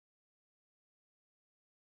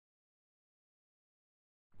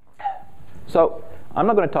So I'm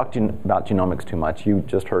not going to talk about genomics too much. You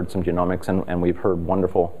just heard some genomics, and we've heard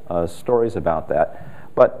wonderful stories about that.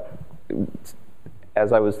 But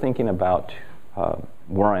as I was thinking about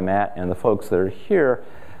where I'm at and the folks that are here,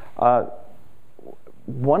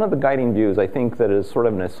 one of the guiding views, I think, that is sort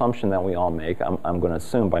of an assumption that we all make, I'm going to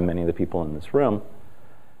assume by many of the people in this room,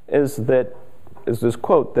 is this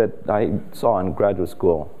quote that I saw in graduate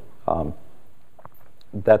school,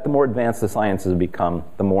 that the more advanced the sciences become,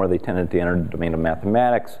 the more they tend to enter the domain of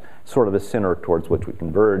mathematics, sort of a center towards which we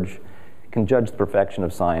converge, can judge the perfection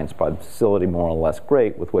of science by the facility more or less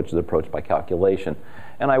great with which is approached by calculation.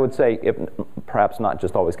 And I would say, perhaps not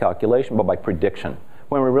just always calculation, but by prediction.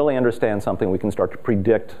 When we really understand something, we can start to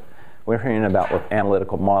predict. We're hearing about with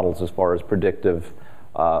analytical models as far as predictive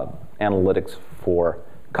analytics for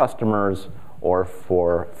customers or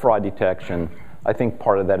for fraud detection. I think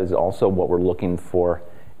part of that is also what we're looking for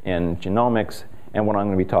in genomics and what I'm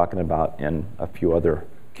going to be talking about in a few other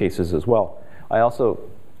cases as well. I also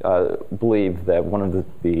believe that one of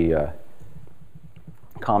the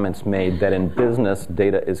comments made that in business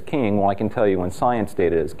data is king. Well, I can tell you in science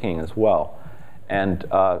data is king as well. And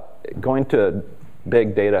going to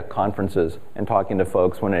big data conferences and talking to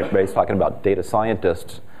folks when everybody's talking about data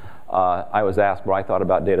scientists, I was asked what I thought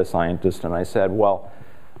about data scientists, and I said, well,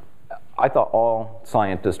 I thought all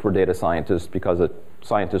scientists were data scientists because a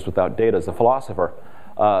scientist without data is a philosopher.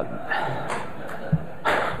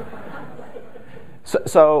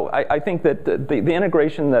 So I think that the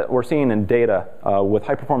integration that we're seeing in data with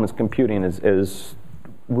high-performance computing is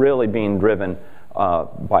really being driven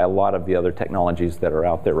by a lot of the other technologies that are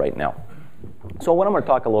out there right now. So what I'm going to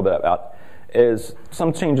talk a little bit about is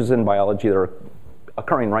some changes in biology that are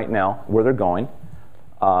occurring right now, where they're going,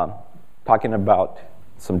 talking about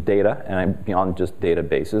some data, and beyond just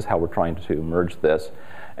databases, how we're trying to merge this,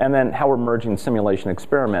 and then how we're merging simulation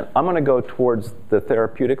experiment. I'm going to go towards the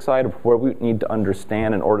therapeutic side of where we need to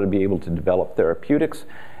understand in order to be able to develop therapeutics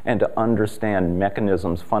and to understand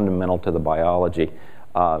mechanisms fundamental to the biology,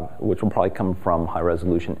 which will probably come from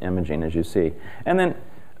high-resolution imaging, as you see. And then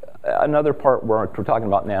another part where we're talking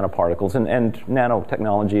about nanoparticles, and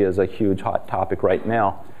nanotechnology is a huge hot topic right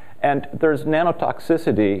now. And there's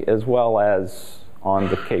nanotoxicity as well as on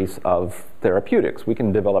the case of therapeutics. We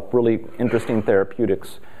can develop really interesting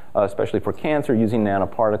therapeutics, especially for cancer, using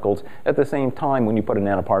nanoparticles. At the same time, when you put a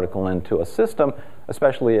nanoparticle into a system,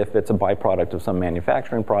 especially if it's a byproduct of some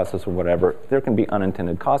manufacturing process or whatever, there can be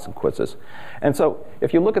unintended consequences. And so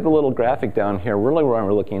if you look at the little graphic down here, really what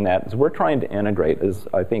we're looking at is we're trying to integrate, as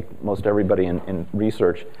I think most everybody in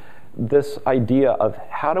research, this idea of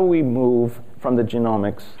how do we move from the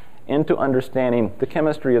genomics into understanding the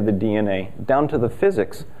chemistry of the DNA down to the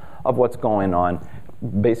physics of what's going on,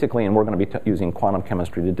 basically, and we're going to be using quantum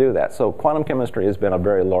chemistry to do that. So quantum chemistry has been a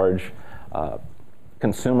very large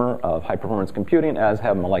consumer of high-performance computing, as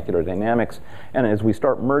have molecular dynamics. And as we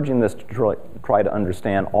start merging this to try to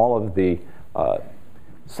understand all of the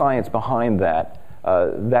science behind that,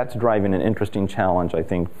 that's driving an interesting challenge, I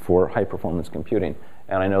think, for high-performance computing.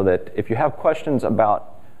 And I know that if you have questions about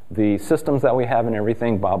the systems that we have and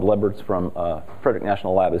everything, Bob Leberts from Frederick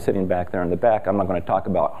National Lab is sitting back there in the back. I'm not going to talk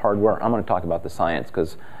about hardware. I'm going to talk about the science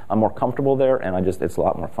because I'm more comfortable there, and it's a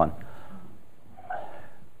lot more fun.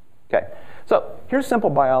 Okay, so here's simple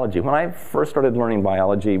biology. When I first started learning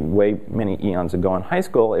biology many eons ago in high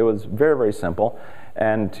school, it was very, very simple.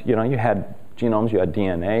 And you had genomes, you had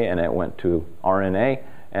DNA, and it went to RNA.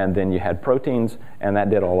 And then you had proteins, and that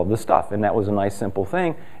did all of the stuff. And that was a nice, simple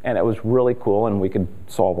thing, and it was really cool, and we could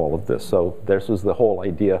solve all of this. So this was the whole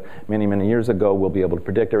idea many, many years ago. We'll be able to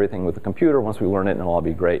predict everything with the computer. Once we learn it, and it'll all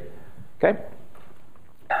be great. Okay?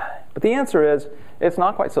 But the answer is, it's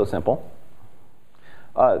not quite so simple.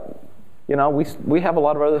 We have a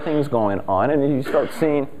lot of other things going on, and you start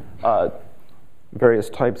seeing various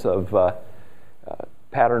types of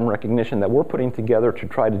pattern recognition that we're putting together to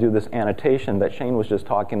try to do this annotation that Shane was just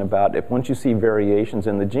talking about. If once you see variations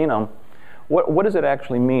in the genome, what does it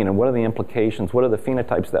actually mean, and what are the implications? What are the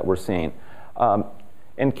phenotypes that we're seeing?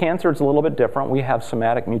 In cancer, it's a little bit different. We have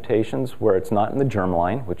somatic mutations where it's not in the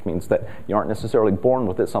germline, which means that you aren't necessarily born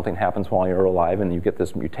with it. Something happens while you're alive, and you get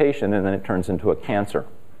this mutation, and then it turns into a cancer.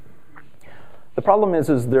 The problem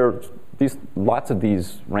is there's lots of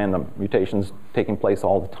these random mutations taking place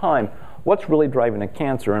all the time. What's really driving a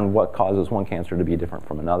cancer, and what causes one cancer to be different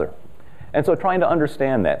from another? And so trying to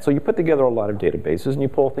understand that. So you put together a lot of databases, and you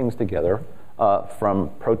pull things together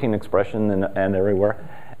from protein expression and everywhere.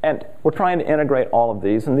 And we're trying to integrate all of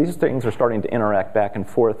these, and these things are starting to interact back and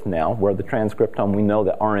forth now, where the transcriptome, we know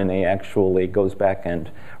that RNA actually goes back and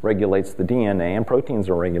regulates the DNA, and proteins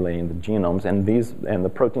are regulating the genomes, and the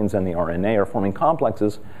proteins and the RNA are forming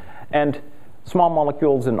complexes, and small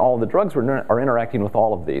molecules and all the drugs are interacting with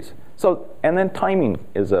all of these. So, and then timing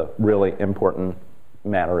is a really important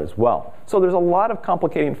matter as well. So there's a lot of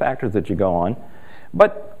complicating factors that you go on,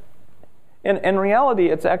 but in reality,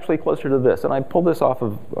 it's actually closer to this, and I pulled this off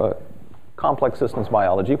of complex systems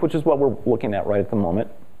biology, which is what we're looking at right at the moment,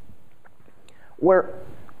 where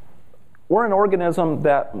we're an organism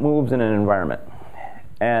that moves in an environment.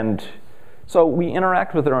 And so we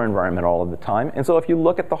interact with our environment all of the time. And so if you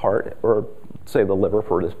look at the heart, or say the liver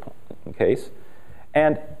for this case,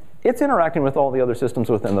 and it's interacting with all the other systems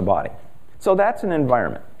within the body. So that's an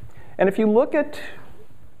environment. And if you look at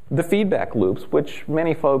the feedback loops, which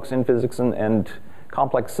many folks in physics and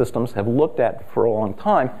complex systems have looked at for a long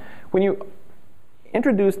time, when you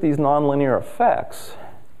introduce these nonlinear effects,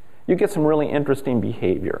 you get some really interesting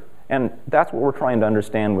behavior. And that's what we're trying to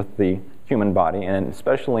understand with the human body, and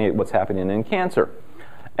especially what's happening in cancer.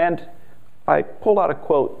 And I pulled out a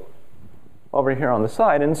quote over here on the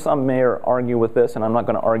side, and some may argue with this, and I'm not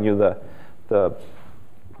going to argue the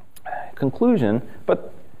conclusion,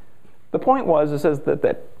 but the point was, it says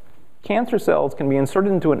that cancer cells can be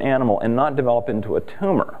inserted into an animal and not develop into a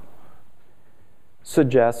tumor.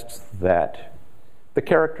 Suggests that the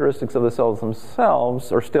characteristics of the cells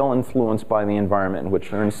themselves are still influenced by the environment in which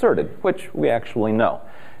they're inserted, which we actually know.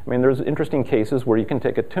 I mean, there's interesting cases where you can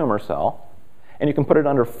take a tumor cell and you can put it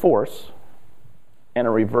under force and it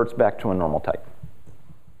reverts back to a normal type.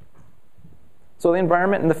 So the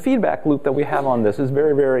environment and the feedback loop that we have on this is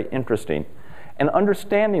very, very interesting. And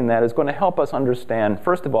understanding that is going to help us understand,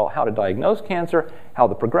 first of all, how to diagnose cancer, how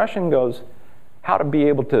the progression goes, how to be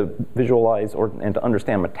able to visualize and to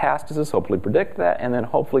understand metastasis, hopefully predict that, and then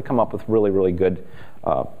hopefully come up with really, really good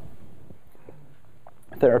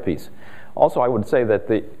therapies. Also, I would say that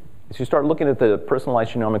as you start looking at the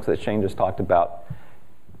personalized genomics that Shane just talked about,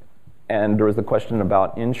 and there was the question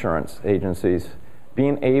about insurance agencies,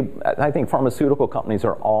 I think pharmaceutical companies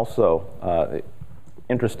are also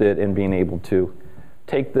interested in being able to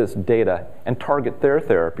take this data and target their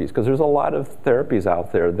therapies, because there's a lot of therapies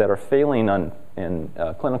out there that are failing in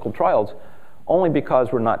clinical trials only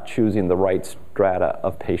because we're not choosing the right strata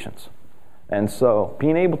of patients. And so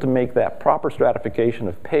being able to make that proper stratification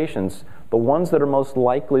of patients, the ones that are most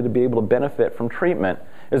likely to be able to benefit from treatment,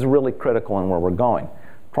 is really critical in where we're going.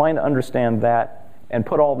 Trying to understand that and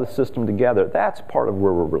put all this system together, that's part of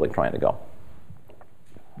where we're really trying to go.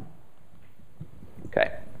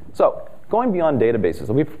 Okay, so going beyond databases,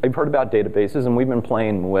 we've heard about databases, and we've been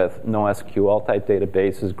playing with NoSQL type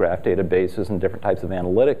databases, graph databases, and different types of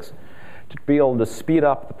analytics to be able to speed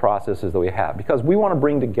up the processes that we have, because we want to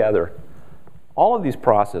bring together all of these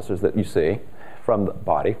processes that you see from the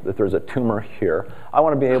body. If there's a tumor here, I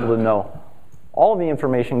want to be able to know all of the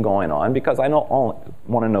information going on, because I want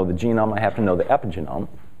to know the genome, I have to know the epigenome,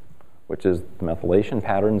 which is the methylation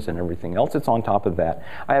patterns and everything else that's on top of that.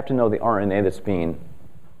 I have to know the RNA that's being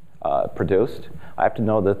produced. I have to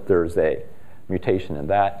know that there's a mutation in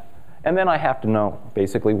that. And then I have to know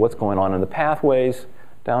basically what's going on in the pathways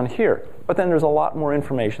down here. But then there's a lot more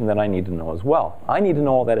information that I need to know as well. I need to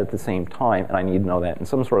know all that at the same time, and I need to know that in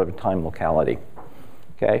some sort of a time locality.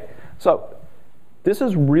 Okay? So this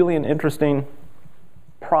is really an interesting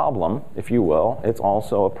problem, if you will. It's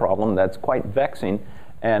also a problem that's quite vexing,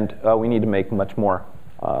 and we need to make much more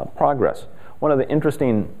progress. One of the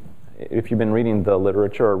interesting, if you've been reading the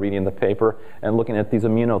literature or reading the paper and looking at these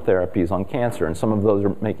immunotherapies on cancer, and some of those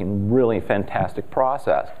are making really fantastic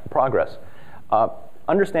progress.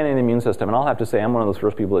 Understanding the immune system, and I'll have to say I'm one of those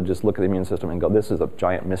first people that just look at the immune system and go, this is a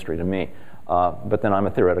giant mystery to me. But then I'm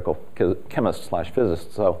a theoretical chemist /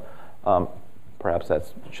 physicist, so perhaps that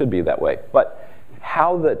should be that way. But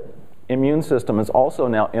how the immune system is also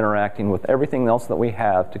now interacting with everything else that we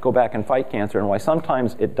have to go back and fight cancer, and why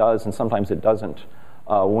sometimes it does and sometimes it doesn't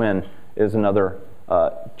win, is another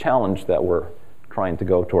challenge that we're trying to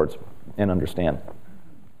go towards and understand.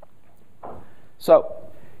 So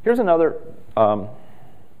here's another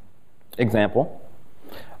example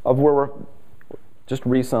of where we're just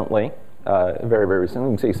recently, very, very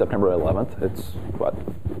recently, you can see September 11th, it's what,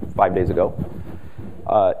 5 days ago,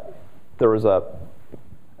 there was a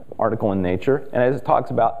article in Nature, and it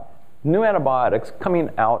talks about new antibiotics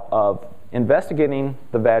coming out of investigating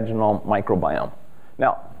the vaginal microbiome.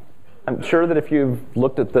 Now, I'm sure that if you've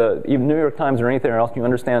looked at the even New York Times or anything else, you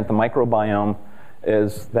understand that the microbiome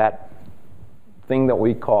is that thing that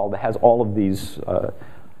we call, that has all of these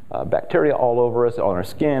bacteria all over us, on our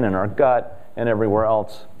skin, in our gut, and everywhere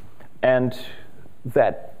else. And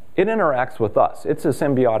that it interacts with us. It's a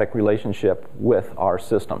symbiotic relationship with our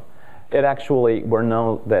system. It actually, we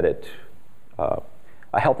know that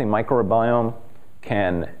a healthy microbiome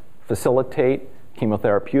can facilitate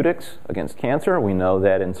chemotherapeutics against cancer. We know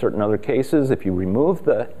that in certain other cases, if you remove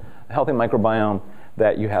the healthy microbiome,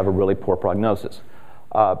 that you have a really poor prognosis.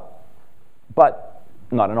 But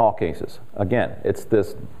not in all cases. Again, it's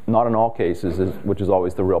this not in all cases, which is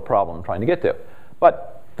always the real problem I'm trying to get to.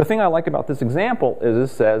 But the thing I like about this example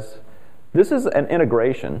is it says this is an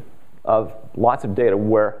integration of lots of data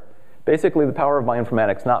where basically the power of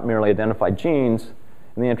bioinformatics not merely identify genes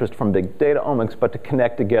in the interest from big data omics, but to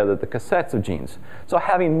connect together the cassettes of genes. So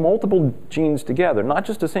having multiple genes together, not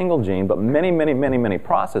just a single gene, but many, many, many, many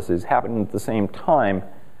processes happening at the same time,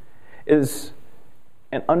 is,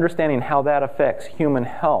 and understanding how that affects human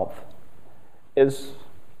health is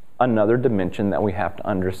another dimension that we have to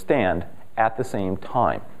understand at the same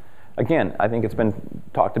time. Again, I think it's been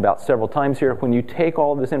talked about several times here. When you take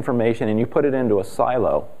all of this information and you put it into a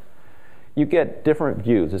silo, you get different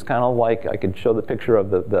views. It's kind of like I could show the picture of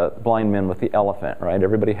the blind man with the elephant, right?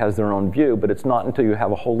 Everybody has their own view, but it's not until you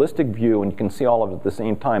have a holistic view and you can see all of it at the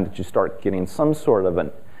same time that you start getting some sort of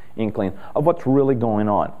an inkling of what's really going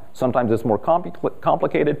on. Sometimes it's more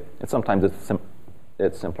complicated, and sometimes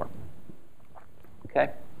it's simpler.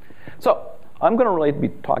 Okay? So I'm going to really be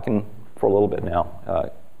talking for a little bit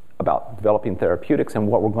now about developing therapeutics and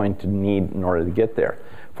what we're going to need in order to get there.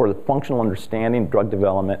 For the functional understanding, drug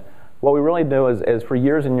development, what we really do is for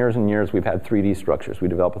years and years and years, we've had 3D structures. We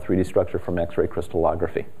develop a 3D structure from X-ray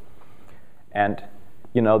crystallography. And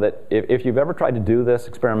you know that if you've ever tried to do this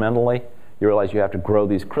experimentally, you realize you have to grow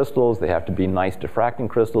these crystals. They have to be nice diffracting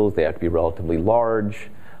crystals. They have to be relatively large.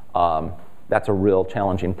 That's a real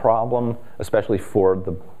challenging problem, especially for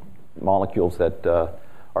the molecules that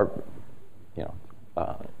are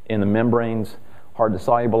in the membranes, hard to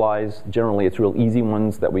solubilize. Generally, it's real easy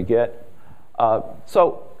ones that we get.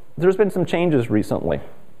 So there's been some changes recently.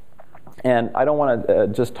 And I don't want to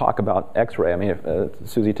just talk about X-ray. I mean,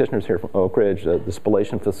 Susie Tishner's here from Oak Ridge. The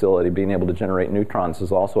spallation facility, being able to generate neutrons,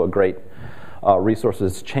 is also a great resource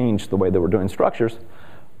that's changed the way that we're doing structures.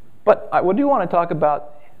 But I do want to talk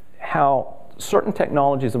about how certain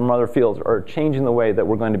technologies from other fields are changing the way that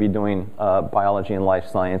we're going to be doing biology and life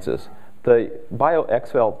sciences. The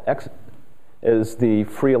BioXFEL is the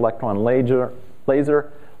free electron laser.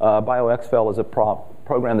 BioXFEL is a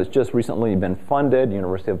program that's just recently been funded,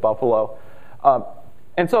 University of Buffalo.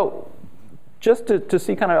 And so just to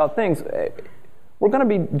see kind of how things, we're going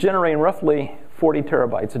to be generating roughly 40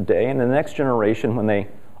 terabytes a day. And the next generation, when they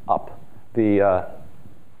up the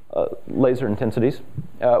laser intensities,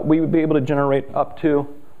 we would be able to generate up to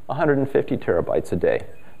 150 terabytes a day.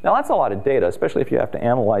 Now, that's a lot of data, especially if you have to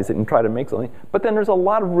analyze it and try to make something. But then there's a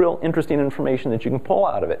lot of real interesting information that you can pull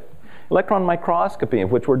out of it. Electron microscopy,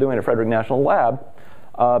 of which we're doing at Frederick National Lab,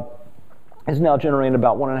 is now generating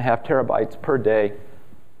about 1.5 terabytes per day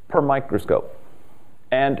per microscope.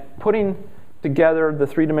 And putting together the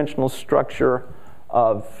three-dimensional structure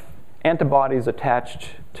of antibodies attached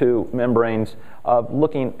to membranes, of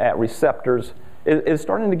looking at receptors, is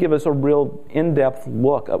starting to give us a real in-depth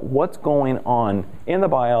look at what's going on in the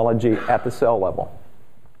biology at the cell level.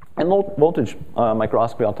 And low voltage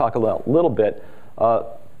microscopy, I'll talk a little bit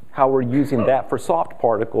how we're using that for soft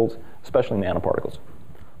particles, especially nanoparticles.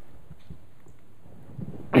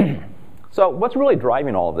 So what's really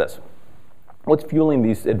driving all of this? What's fueling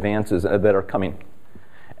these advances that are coming?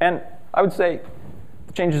 And I would say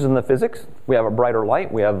changes in the physics. We have a brighter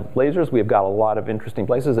light. We have lasers. We've got a lot of interesting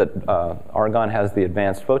places. Argonne has the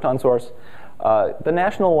advanced photon source. The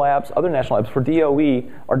national labs, other national labs for DOE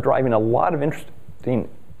are driving a lot of interesting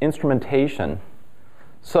instrumentation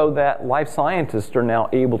so that life scientists are now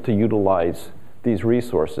able to utilize these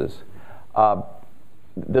resources.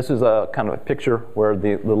 This is a kind of a picture where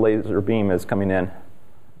the laser beam is coming in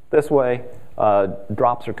this way.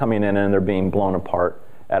 Drops are coming in and they're being blown apart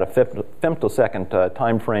at a femtosecond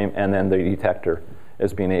time frame, and then the detector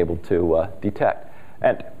is being able to detect.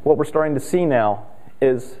 And what we're starting to see now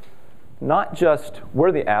is not just where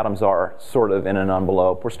the atoms are sort of in an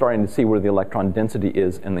envelope, we're starting to see where the electron density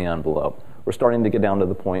is in the envelope. We're starting to get down to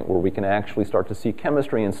the point where we can actually start to see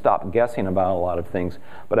chemistry and stop guessing about a lot of things,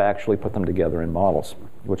 but actually put them together in models,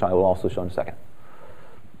 which I will also show in a second.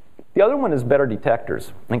 The other one is better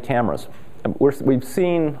detectors and cameras. We've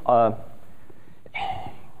seen,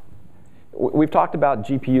 we've talked about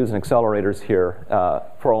GPUs and accelerators here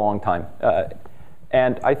for a long time.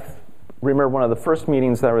 And I remember one of the first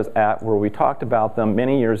meetings that I was at where we talked about them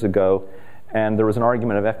many years ago, And there was an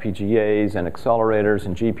argument of FPGAs and accelerators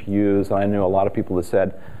and GPUs, and I knew a lot of people that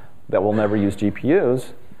said that we'll never use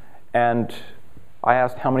GPUs. And I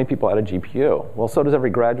asked how many people had a GPU. Well, so does every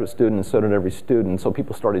graduate student, and so did every student. So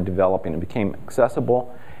people started developing. It became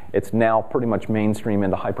accessible. It's now pretty much mainstream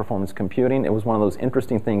into high-performance computing. It was one of those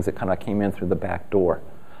interesting things that kind of came in through the back door.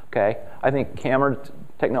 Okay? I think camera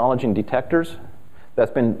technology and detectors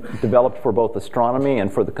that's been developed for both astronomy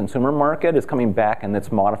and for the consumer market is coming back, and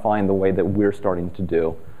it's modifying the way that we're starting to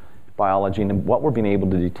do biology and what we're being able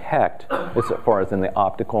to detect as far as in the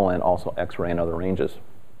optical and also X-ray and other ranges.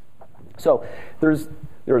 So there's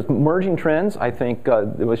emerging trends. I think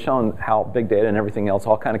it was shown how big data and everything else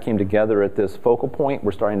all kind of came together at this focal point.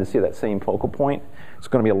 We're starting to see that same focal point. It's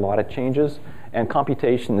going to be a lot of changes, and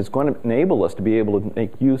computation is going to enable us to be able to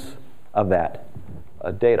make use of that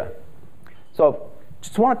data. So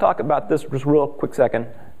just want to talk about this just real quick second.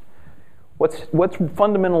 What's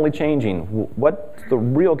fundamentally changing? What's the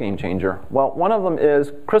real game changer? Well, one of them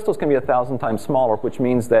is crystals can be 1,000 times smaller, which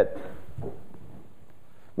means that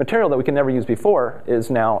material that we can never use before is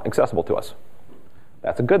now accessible to us.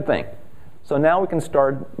 That's a good thing. So now we can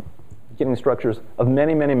start getting structures of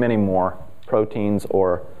many, many, many more proteins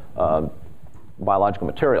or biological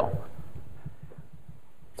material.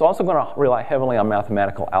 It's also going to rely heavily on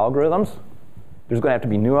mathematical algorithms. There's going to have to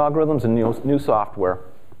be new algorithms and new software.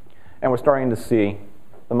 And we're starting to see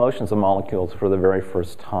the motions of molecules for the very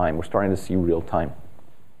first time. We're starting to see real time.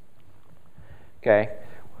 Okay?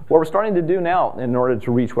 What we're starting to do now in order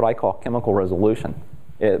to reach what I call chemical resolution,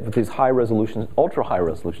 with these high resolution, ultra high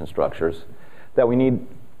resolution structures, that we need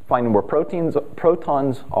finding where protons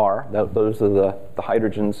are, those are the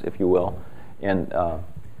hydrogens, if you will, in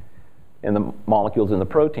the molecules in the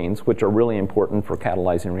proteins, which are really important for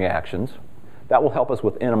catalyzing reactions. That will help us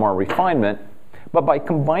with NMR refinement, but by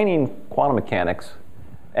combining quantum mechanics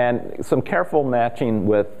and some careful matching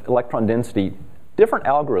with electron density, different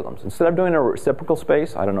algorithms. Instead of doing a reciprocal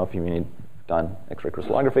space, I don't know if you've done X-ray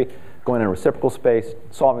crystallography, going in a reciprocal space,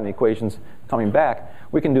 solving the equations, coming back,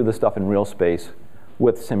 we can do this stuff in real space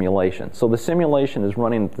with simulation. So the simulation is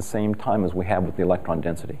running at the same time as we have with the electron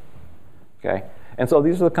density. Okay? And so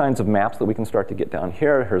these are the kinds of maps that we can start to get down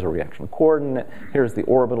here. Here's a reaction coordinate. Here's the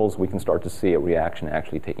orbitals. We can start to see a reaction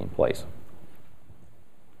actually taking place.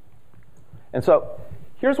 And so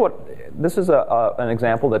here's this is an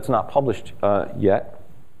example that's not published yet.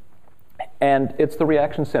 And it's the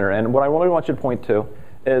reaction center. And what I really want you to point to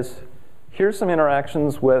is here's some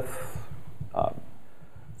interactions with,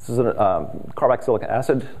 this is a carboxylic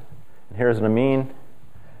acid. And here's an amine.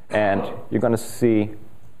 And you're going to see,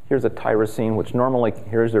 here's a tyrosine, which normally,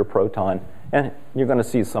 here's their proton. And you're going to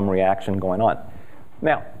see some reaction going on.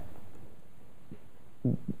 Now,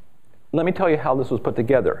 let me tell you how this was put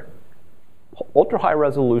together. Ultra-high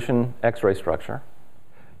resolution X-ray structure.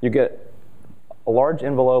 You get a large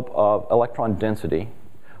envelope of electron density.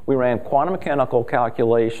 We ran quantum mechanical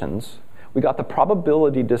calculations. We got the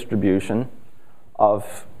probability distribution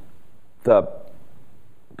of the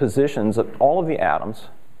positions of all of the atoms,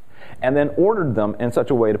 and then ordered them in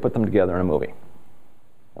such a way to put them together in a movie.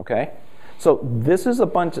 Okay? So this is a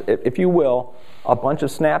bunch, if you will, a bunch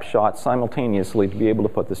of snapshots simultaneously to be able to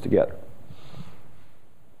put this together.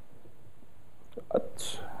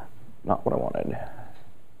 That's not what I wanted.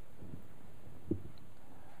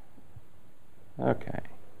 Okay.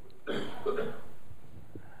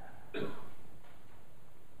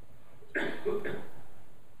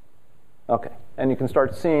 Okay, and you can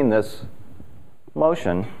start seeing this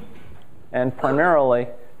motion, and primarily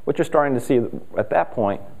what you're starting to see at that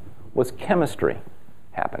point was chemistry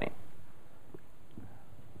happening.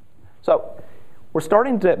 So we're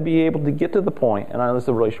starting to be able to get to the point, and I know this is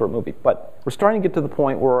a really short movie, but we're starting to get to the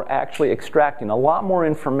point where we're actually extracting a lot more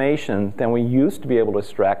information than we used to be able to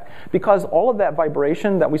extract, because all of that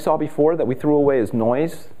vibration that we saw before that we threw away as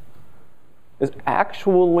noise is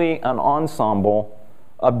actually an ensemble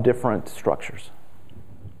of different structures.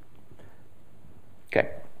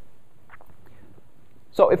 Okay.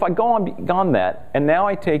 So if I go on beyond that, and now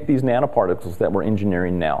I take these nanoparticles that we're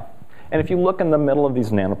engineering now, and if you look in the middle of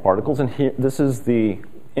these nanoparticles, and here, this is the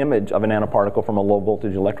image of a nanoparticle from a low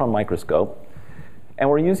voltage electron microscope, and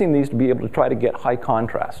we're using these to be able to try to get high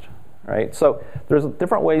contrast, right? So there's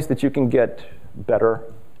different ways that you can get better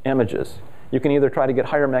images. You can either try to get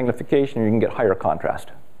higher magnification or you can get higher contrast.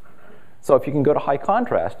 So if you can go to high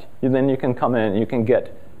contrast, then you can come in and you can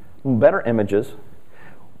get better images.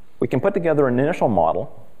 We can put together an initial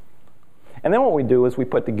model, and then what we do is we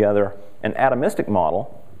put together an atomistic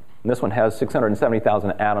model, and this one has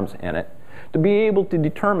 670,000 atoms in it, to be able to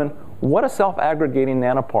determine what a self-aggregating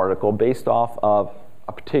nanoparticle based off of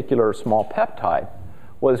a particular small peptide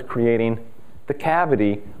was creating the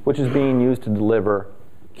cavity which is being used to deliver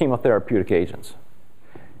chemotherapeutic agents.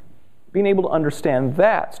 Being able to understand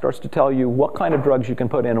that starts to tell you what kind of drugs you can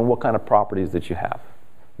put in and what kind of properties that you have.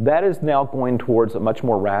 That is now going towards a much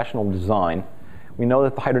more rational design. We know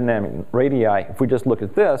that the hydrodynamic radii, if we just look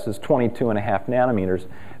at this, is 22.5 nanometers,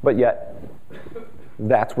 but yet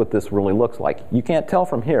that's what this really looks like. You can't tell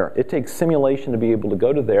from here. It takes simulation to be able to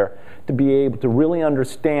go to there, to be able to really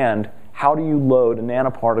understand how do you load a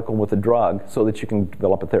nanoparticle with a drug so that you can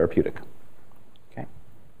develop a therapeutic. Okay.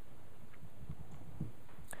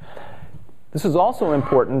 This is also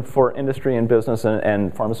important for industry and business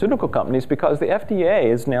and pharmaceutical companies because the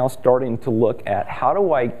FDA is now starting to look at how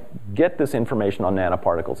do I get this information on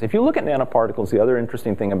nanoparticles. If you look at nanoparticles, the other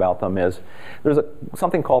interesting thing about them is there's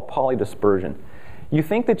something called polydispersion. You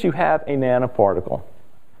think that you have a nanoparticle,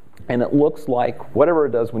 and it looks like whatever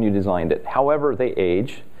it does when you designed it. However, they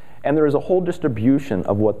age, and there is a whole distribution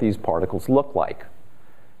of what these particles look like,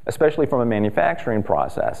 especially from a manufacturing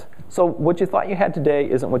process. So what you thought you had today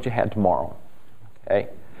isn't what you had tomorrow. Okay?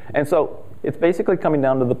 And so it's basically coming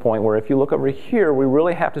down to the point where if you look over here, we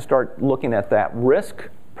really have to start looking at that risk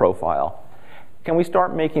profile. Can we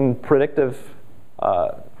start making predictive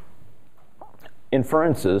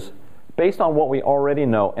inferences based on what we already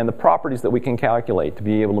know and the properties that we can calculate to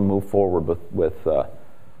be able to move forward with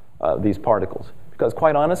these particles? Because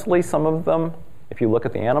quite honestly, some of them, if you look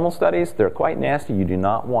at the animal studies, they're quite nasty. You do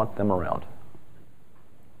not want them around.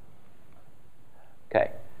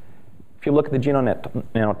 Okay. If you look at the genome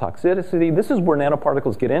nanotoxicity, this is where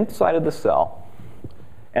nanoparticles get inside of the cell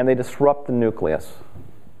and they disrupt the nucleus.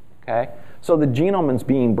 Okay? So the genome is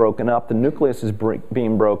being broken up, the nucleus is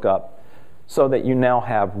being broke up, so that you now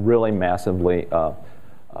have really massively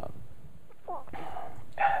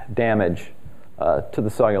damage to the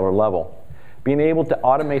cellular level. Being able to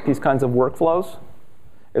automate these kinds of workflows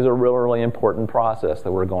is a really, really important process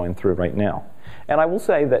that we're going through right now. And I will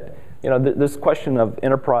say that this question of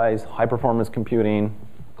enterprise, high-performance computing,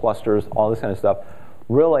 clusters, all this kind of stuff,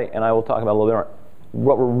 really, and I will talk about a little bit more,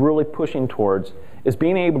 what we're really pushing towards is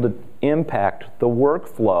being able to impact the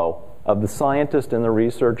workflow of the scientist and the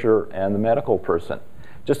researcher and the medical person.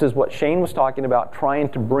 Just as what Shane was talking about, trying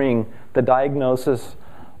to bring the diagnosis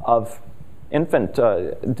of infant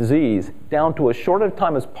disease down to as short a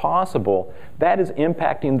time as possible, that is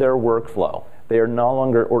impacting their workflow. They are no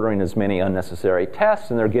longer ordering as many unnecessary tests,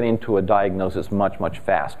 and they're getting to a diagnosis much, much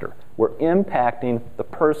faster. We're impacting the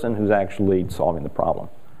person who's actually solving the problem.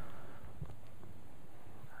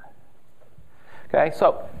 Okay,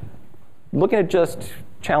 so looking at just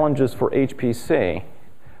challenges for HPC,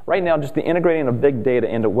 right now just the integrating of big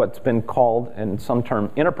data into what's been called, in some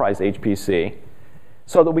term, enterprise HPC,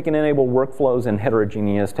 so that we can enable workflows and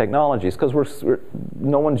heterogeneous technologies, because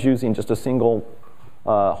no one's using just a single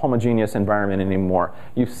homogeneous environment anymore.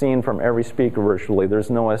 You've seen from every speaker virtually, there's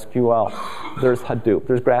NoSQL, there's Hadoop,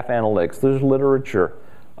 there's graph analytics, there's literature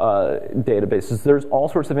databases, there's all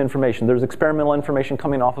sorts of information. There's experimental information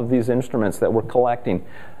coming off of these instruments that we're collecting.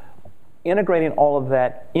 Integrating all of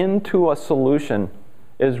that into a solution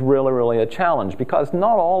is really, really a challenge, because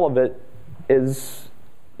not all of it is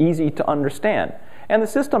easy to understand. And the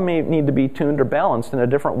system may need to be tuned or balanced in a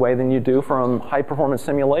different way than you do from high-performance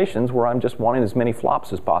simulations where I'm just wanting as many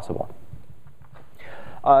flops as possible.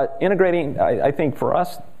 Integrating, I think for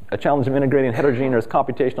us, a challenge of integrating heterogeneous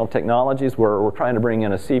computational technologies where we're trying to bring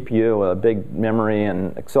in a CPU, a big memory,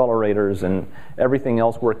 and accelerators, and everything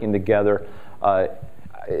else working together.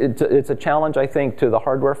 It's a challenge, I think, to the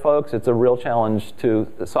hardware folks. It's a real challenge to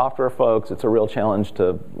the software folks. It's a real challenge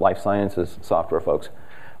to life sciences software folks,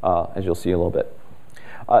 as you'll see a little bit.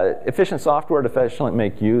 Efficient software to efficiently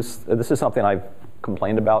make use. This is something I've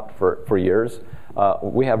complained about for years.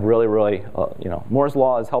 We have really, really, Moore's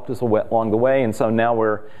Law has helped us along the way, and so now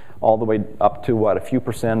we're all the way up to, a few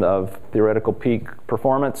percent of theoretical peak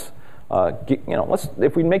performance.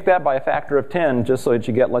 If we make that by a factor of 10, just so that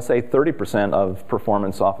you get, let's say, 30% of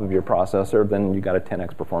performance off of your processor, then you got a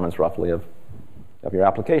 10x performance roughly of your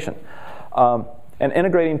application. And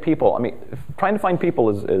integrating people. I mean, trying to find people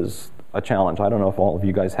is a challenge. I don't know if all of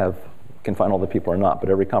you guys can find all the people or not, but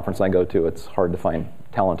every conference I go to, it's hard to find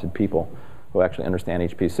talented people who actually understand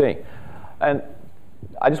HPC. And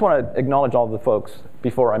I just want to acknowledge all the folks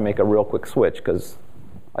before I make a real quick switch, because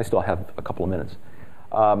I still have a couple of minutes.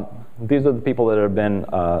 These are the people that have been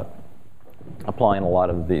applying a lot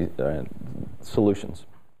of the solutions.